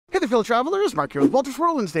fellow travelers, Mark here with Wolters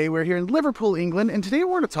World. Today we're here in Liverpool, England, and today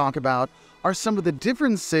we're going to talk about are some of the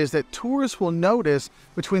differences that tourists will notice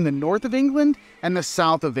between the north of England and the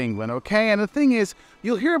south of England, okay? And the thing is,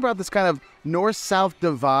 you'll hear about this kind of north-south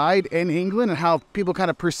divide in England and how people kind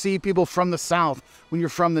of perceive people from the south when you're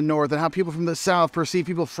from the north, and how people from the south perceive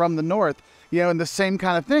people from the north, you know, and the same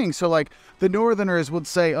kind of thing. So like the northerners would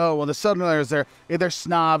say, oh, well, the southerners, they're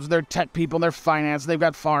snobs, they're tech people, they're finance, they've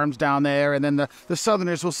got farms down there. And then the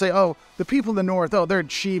southerners will say, oh, the people in the north, oh, they're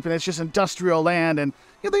cheap and it's just industrial land. And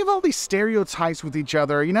you know, they have all these stereotypes with each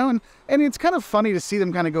other, you know, and it's kind of funny to see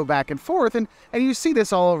them kind of go back and forth. And you see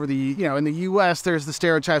this all over in the U.S., there's the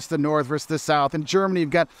stereotypes of the north versus the south. In Germany,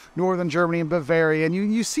 you've got northern Germany and Bavaria. And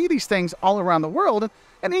you see these things all around the world.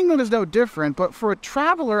 And England is no different. But for a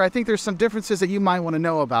traveler, I think there's some differences that you might want to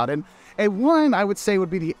know about. And one, I would say,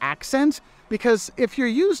 would be the accent. Because if you're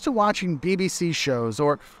used to watching BBC shows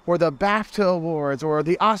or the BAFTA Awards or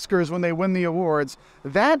the Oscars when they win the awards,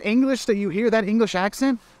 that English that you hear, that English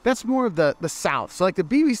accent, that's more of the South. So like the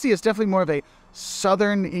BBC is definitely more of a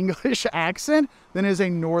Southern English accent than is a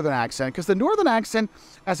Northern accent. Because the Northern accent,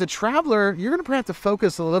 as a traveler, you're going to have to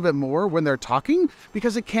focus a little bit more when they're talking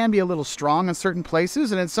because it can be a little strong in certain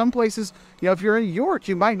places. And in some places, you know, if you're in York,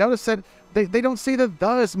 you might notice that they don't say the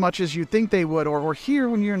as much as you think they would. Or here,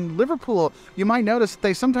 when you're in Liverpool, you might notice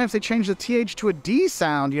that sometimes they change the TH to a D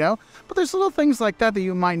sound, you know? But there's little things like that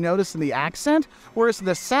you might notice in the accent. Whereas in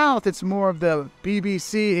the South, it's more of the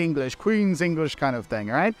BBC English, Queen's English kind of thing,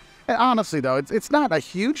 all right? And honestly, though, it's not a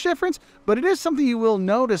huge difference, but it is something you will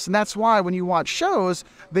notice. And that's why when you watch shows,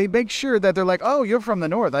 they make sure that they're like, oh, you're from the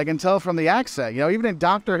north. I can tell from the accent. You know, even in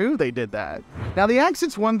Doctor Who, they did that. Now, the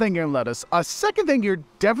accent's one thing you're going to notice. A second thing you're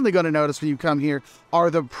definitely going to notice when you come here are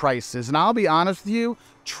the prices. And I'll be honest with you,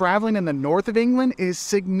 traveling in the north of England is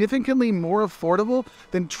significantly more affordable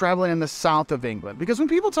than traveling in the south of England. Because when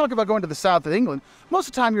people talk about going to the south of England, most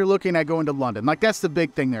of the time you're looking at going to London. Like, that's the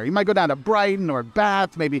big thing there. You might go down to Brighton or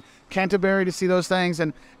Bath, maybe Canterbury to see those things.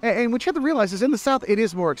 And what you have to realize is in the south, it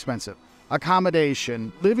is more expensive.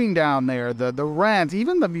 Accommodation, living down there, the rent,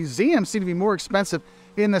 even the museums seem to be more expensive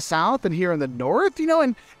in the south than here in the north, you know.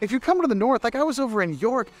 And if you come to the north, like I was over in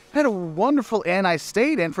York, I had a wonderful inn I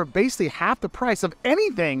stayed in for basically half the price of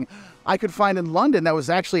anything I could find in London that was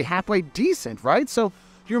actually halfway decent, right? So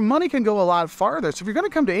your money can go a lot farther. So if you're going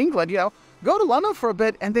to come to England, you know, go to London for a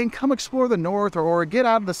bit and then come explore the north or get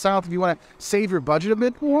out of the south if you want to save your budget a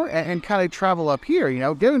bit more and kind of travel up here, you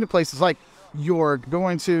know, getting to places like York,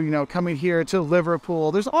 going to, you know, coming here to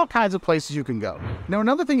Liverpool. There's all kinds of places you can go. Now,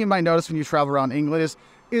 another thing you might notice when you travel around England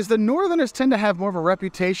is the Northerners tend to have more of a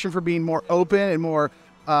reputation for being more open and more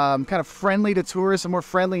kind of friendly to tourists and more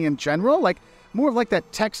friendly in general. Like, more of like that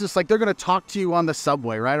Texas, like they're going to talk to you on the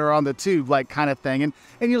subway, right? Or on the tube, like kind of thing.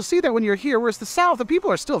 And you'll see that when you're here, whereas the South, the people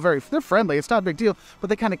are still they're friendly. It's not a big deal, but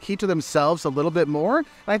they kind of keep to themselves a little bit more. And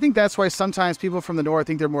I think that's why sometimes people from the North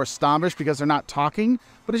think they're more snobbish because they're not talking,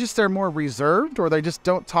 but it's just they're more reserved, or they just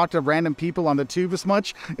don't talk to random people on the tube as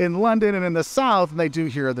much in London and in the South than they do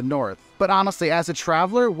here in the North. But honestly, as a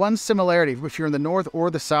traveler, one similarity, if you're in the North or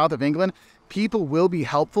the South of England, people will be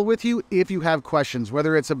helpful with you if you have questions,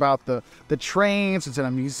 whether it's about the trains, it's in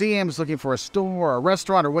a museum, it's looking for a store or a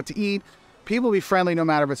restaurant or what to eat. People will be friendly no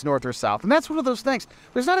matter if it's north or south. And that's one of those things.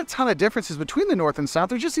 There's not a ton of differences between the north and south.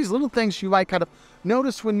 There's just these little things you might kind of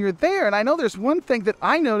notice when you're there. And I know there's one thing that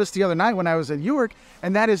I noticed the other night when I was in York,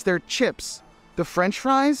 and that is their chips. The French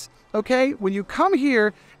fries, okay? When you come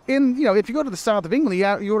here, you know, if you go to the south of England,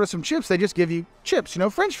 you order some chips, they just give you chips, you know,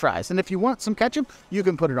 French fries. And if you want some ketchup, you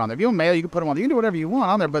can put it on there. If you want mayo, you can put them on there. You can do whatever you want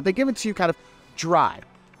on there, but they give it to you kind of dry,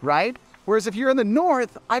 right? Whereas if you're in the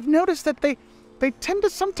north, I've noticed that they tend to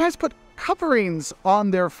sometimes put coverings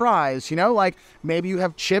on their fries, you know, like maybe you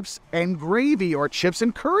have chips and gravy or chips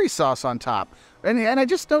and curry sauce on top. And I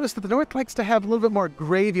just noticed that the North likes to have a little bit more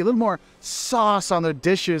gravy, a little more sauce on their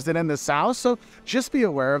dishes than in the South. So just be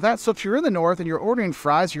aware of that. So if you're in the North and you're ordering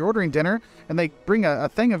fries, you're ordering dinner, and they bring a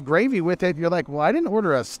thing of gravy with it, you're like, well, I didn't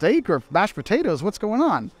order a steak or mashed potatoes. What's going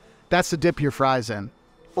on? That's to dip your fries in,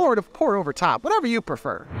 or to pour over top, whatever you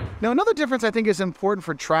prefer. Now, another difference I think is important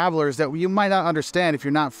for travelers that you might not understand if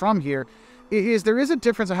you're not from here is there is a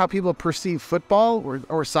difference in how people perceive football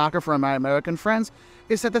or soccer from my American friends.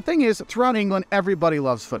 Is that the thing is, throughout England, everybody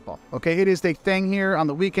loves football, okay? It is the thing here. On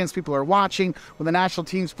the weekends, people are watching. When the national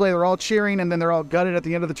teams play, they're all cheering, and then they're all gutted at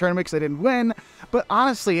the end of the tournament because they didn't win. But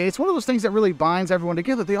honestly, it's one of those things that really binds everyone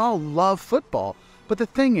together. They all love football. But the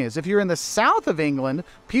thing is, if you're in the south of England,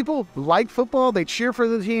 people like football, they cheer for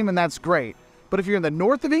the team, and that's great. But if you're in the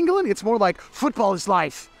north of England, it's more like football is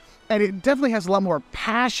life. And it definitely has a lot more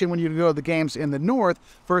passion when you go to the games in the north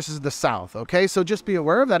versus the south, okay? So just be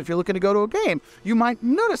aware of that if you're looking to go to a game. You might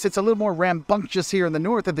notice it's a little more rambunctious here in the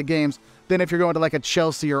north at the games than if you're going to like a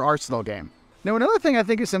Chelsea or Arsenal game. Now, another thing I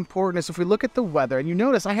think is important is if we look at the weather, and you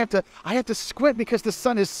notice I have to squint because the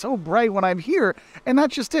sun is so bright when I'm here, and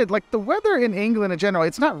that's just it. Like the weather in England in general,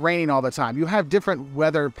 it's not raining all the time. You have different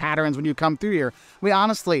weather patterns when you come through here. I mean,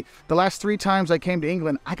 honestly, the last 3 times I came to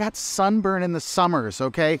England, I got sunburn in the summers,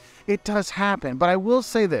 okay? It does happen, but I will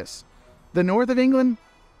say this. The north of England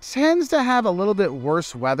tends to have a little bit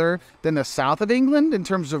worse weather than the south of England in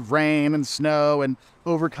terms of rain and snow and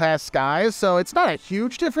overcast skies, so it's not a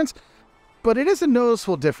huge difference, but it is a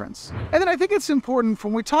noticeable difference. And then I think it's important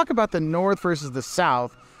when we talk about the north versus the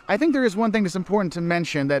south, I think there is one thing that's important to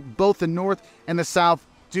mention that both the north and the south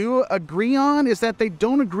do agree on, is that they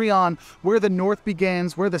don't agree on where the north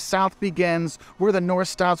begins, where the south begins, where the north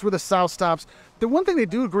stops, where the south stops. The one thing they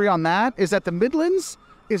do agree on that is that the Midlands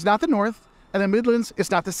is not the north, and the Midlands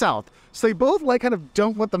is not the South. So they both kind of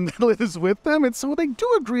don't want the Midlands with them, and so they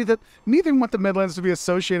do agree that neither want the Midlands to be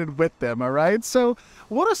associated with them, all right? So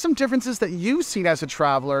what are some differences that you've seen as a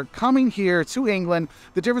traveler coming here to England,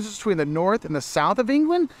 the differences between the north and the south of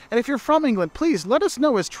England? And if you're from England, please let us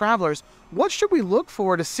know as travelers, what should we look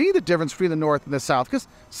for to see the difference between the north and the south? Because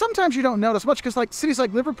sometimes you don't notice much, because cities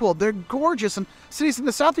like Liverpool, they're gorgeous, and cities in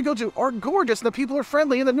the south you go to are gorgeous, and the people are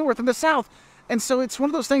friendly in the north and the south. And so it's one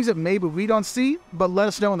of those things that maybe we don't see, but let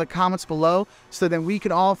us know in the comments below so then we can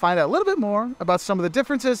all find out a little bit more about some of the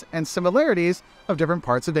differences and similarities of different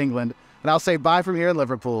parts of England. And I'll say bye from here in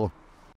Liverpool.